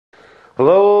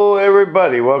Hello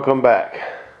everybody, welcome back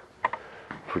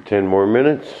for 10 more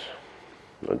minutes.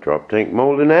 A drop tank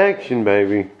mold in action,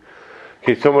 baby.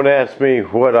 Okay, someone asked me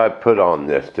what I put on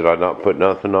this. Did I not put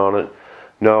nothing on it?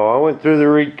 No, I went through the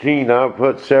routine. I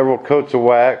put several coats of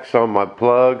wax on my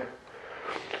plug.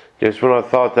 Just when I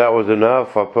thought that was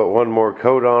enough, I put one more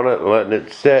coat on it, letting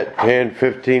it set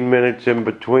 10-15 minutes in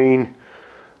between,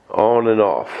 on and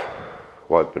off.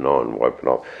 Wiping on, wiping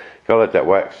off. Gotta let that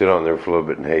wax sit on there for a little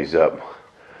bit and haze up.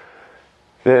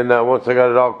 Then once I got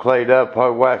it all clayed up, I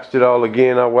waxed it all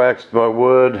again. I waxed my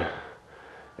wood,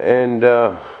 and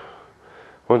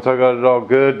once I got it all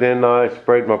good, then I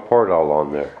sprayed my Pardal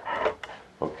on there.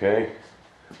 Okay,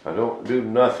 I don't do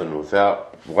nothing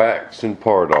without wax and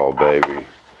Pardal, baby.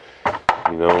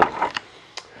 You know.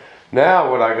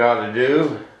 Now what I got to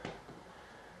do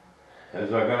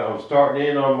is I'm starting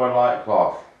in on my light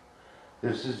cloth.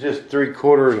 This is just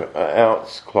 3/4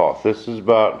 ounce cloth. This is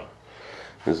about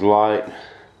as light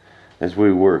as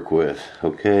we work with,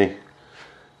 okay?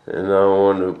 And I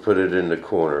want to put it in the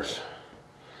corners.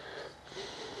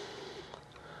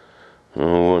 I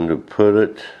want to put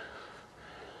it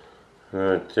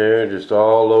right there, just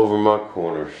all over my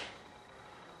corners.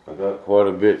 I got quite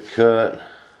a bit cut.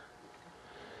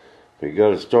 You got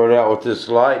to start out with this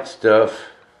light stuff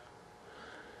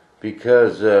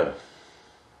because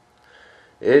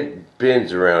it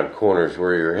bends around corners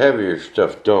where your heavier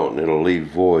stuff don't, and it'll leave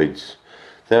voids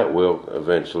that will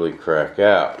eventually crack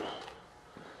out.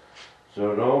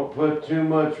 So don't put too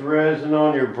much resin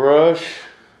on your brush.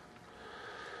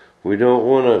 We don't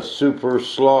want a super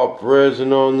slop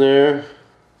resin on there.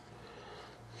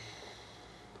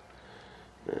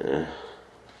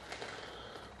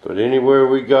 But anywhere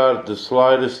we got the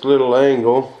slightest little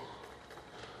angle,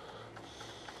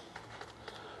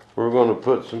 we're going to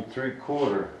put some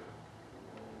 3/4.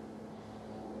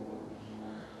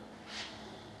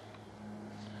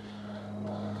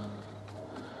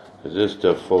 Because this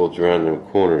stuff folds around them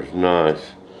corners nice.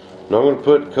 Now I'm going to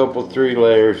put a couple, 3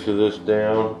 layers of this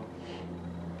down.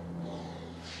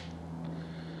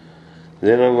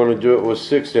 Then I'm going to do it with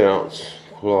 6 ounce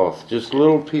cloth, just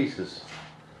little pieces.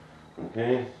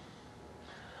 Okay,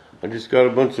 I just got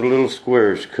a bunch of little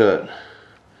squares cut.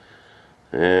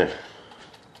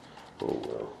 Oh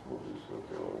well, we'll just look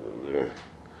over there.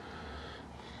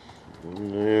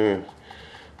 In there,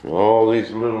 and all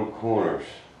these little corners.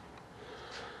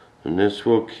 And this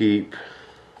will keep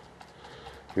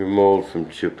your mold from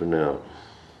chipping out.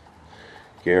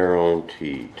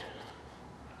 Guaranteed.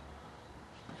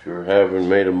 If you're having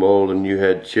made a mold and you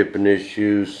had chipping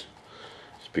issues,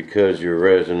 it's because your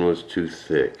resin was too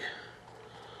thick.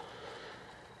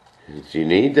 You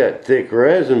need that thick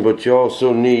resin, but you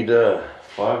also need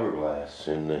fiberglass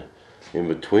in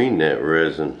between that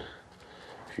resin.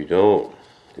 If you don't,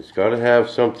 it's got to have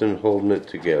something holding it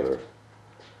together.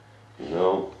 You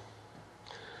know.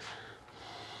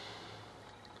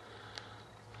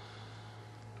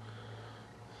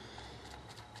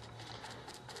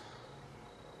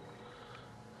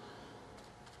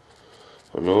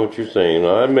 I know what you're saying.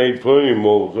 I made plenty of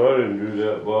molds. I didn't do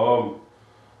that, Bob.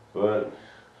 But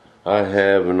I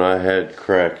have, and I had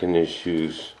cracking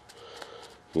issues.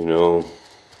 You know,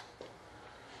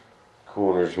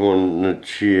 corners wanting to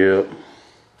chip.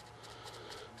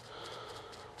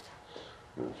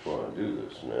 That's why I do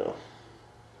this now.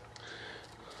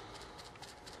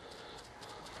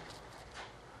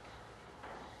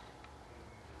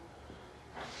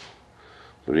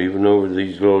 But even over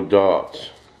these little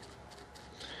dots,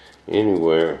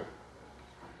 anywhere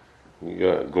you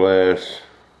got glass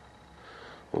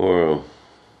or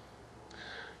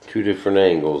 2 different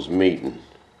angles meeting,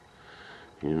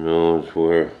 you know, it's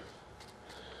where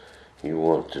you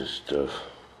want this stuff.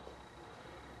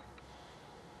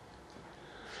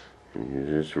 And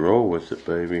you just roll with it,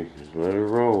 baby. Just let it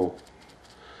roll.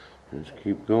 Just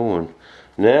keep going.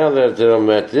 Now that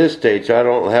I'm at this stage, I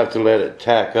don't have to let it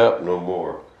tack up no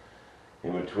more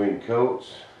in between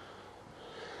coats.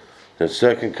 The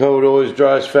second coat always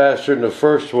dries faster than the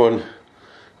first one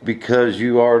because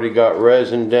you already got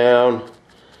resin down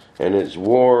and it's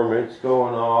warm, it's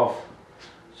going off.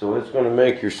 So it's going to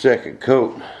make your second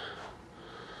coat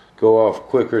go off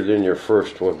quicker than your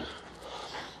first one.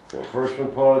 The first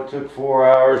one probably took 4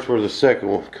 hours, where the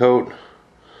second coat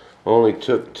only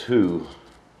took 2.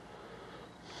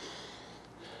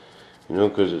 You know,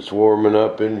 because it's warming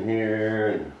up in here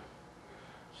and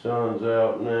sun's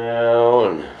out now,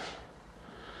 and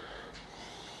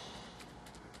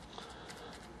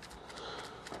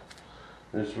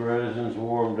this resin's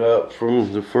warmed up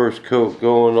from the first coat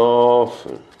going off,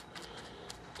 and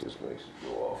just makes it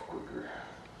go off quicker.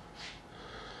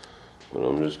 But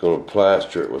I'm just going to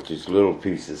plaster it with these little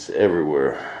pieces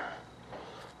everywhere,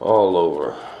 all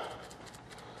over.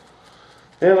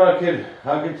 Then I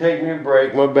could take me a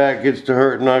break. My back gets to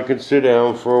hurt and I could sit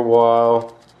down for a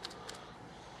while.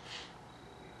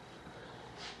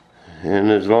 And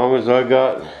as long as I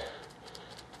got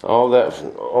all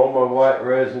my white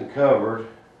resin covered,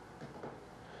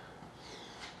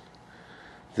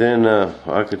 then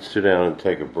I could sit down and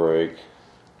take a break.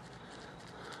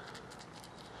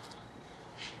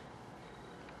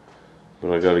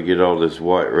 But I got to get all this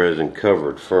white resin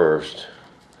covered first,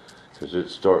 because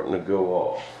it's starting to go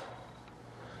off.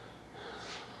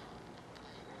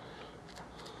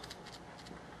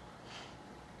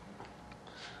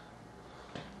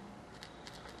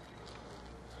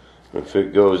 If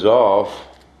it goes off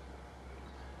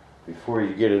before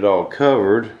you get it all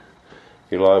covered,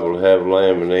 you're liable to have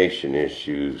lamination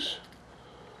issues.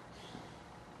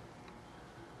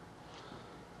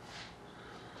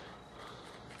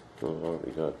 Oh, I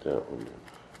already got that one.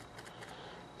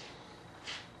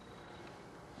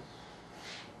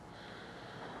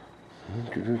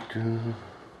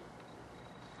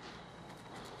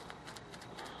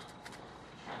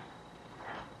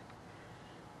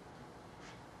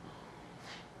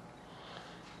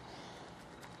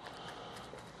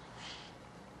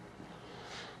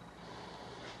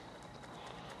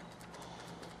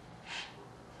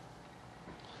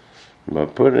 By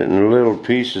putting it in little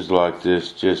pieces like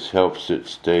this, just helps it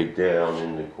stay down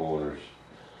in the corners,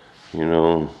 you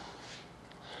know,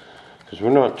 because we're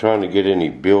not trying to get any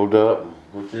buildup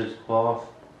with this cloth.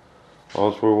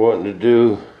 All we're wanting to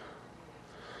do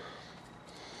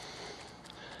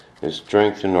is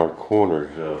strengthen our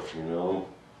corners up, you know.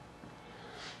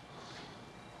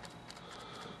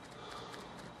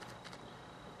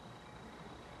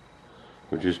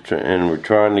 We're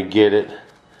trying to get it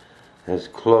as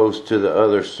close to the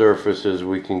other surface as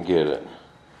we can get it.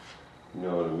 You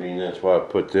know what I mean? That's why I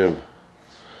put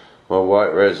my white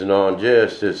resin on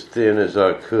just as thin as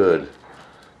I could.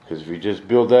 Because if you just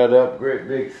build that up great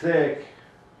big thick,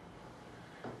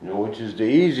 you know, which is the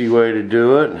easy way to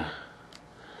do it,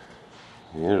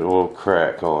 it will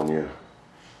crack on you.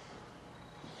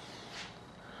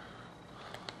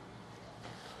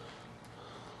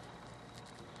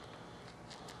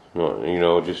 You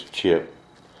know, just chip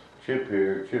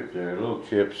here, chip there, little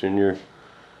chips in your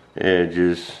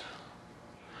edges.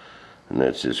 And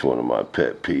that's just one of my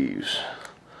pet peeves.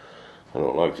 I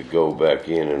don't like to go back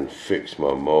in and fix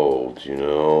my molds, you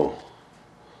know.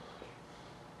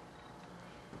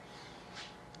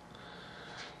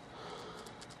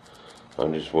 I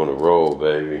just want to roll,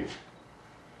 baby.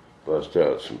 Bust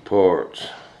out some parts.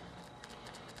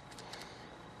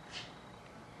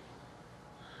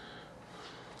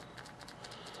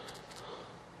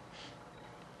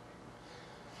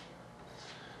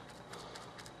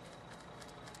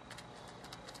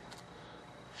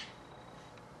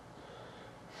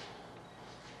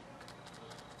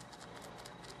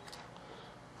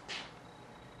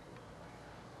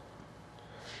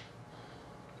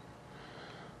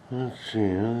 Let's see, I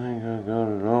think I got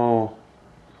it all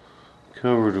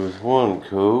covered with one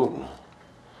coat.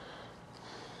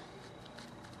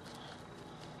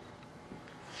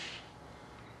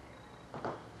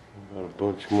 Got a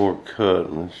bunch more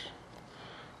cut. Let's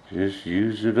just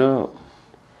use it up.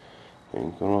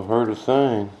 Ain't gonna hurt a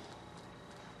thing.